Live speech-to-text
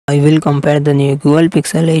I will compare the new Google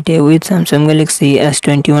Pixel 8a with Samsung Galaxy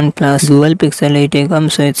S21 Plus. Google Pixel 8a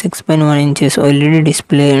comes with 6.1 inches OLED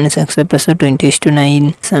display and success ratio 20:9.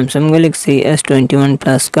 Samsung Galaxy S21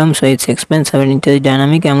 Plus comes with 6.7 inches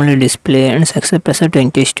dynamic AMOLED display and success ratio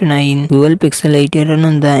 20:9. Google Pixel 8a run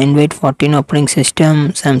on the Android 14 operating system.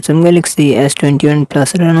 Samsung Galaxy S21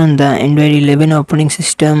 Plus run on the Android 11 operating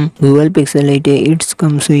system. Google Pixel 8a it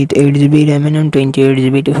comes with 8GB RAM and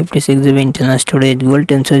 28GB to 56GB internal storage. Dual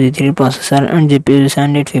Tensor G3 processor and GPU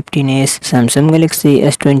 115S. Samsung Galaxy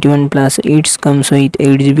S21 Plus it comes with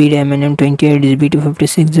 8GB RAM and 28GB to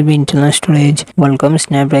 56GB internal storage. Qualcomm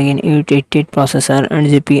Snapdragon 888 processor and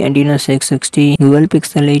GPU Adreno 660. Google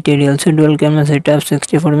Pixel 8a also dual camera setup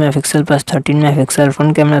 64MP plus 13MP,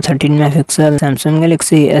 front camera 13MP. Samsung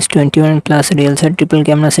Galaxy S21 Plus real set triple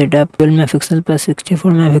camera setup 12MP plus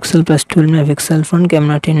 64MP plus 12MP, front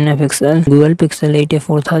camera 10MP. Google Pixel 8a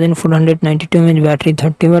 4492mAh battery,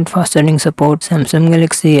 30W fast charging support. Samsung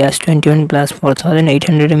Galaxy S21 Plus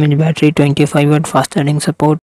 4800mAh battery, 25W fast charging support.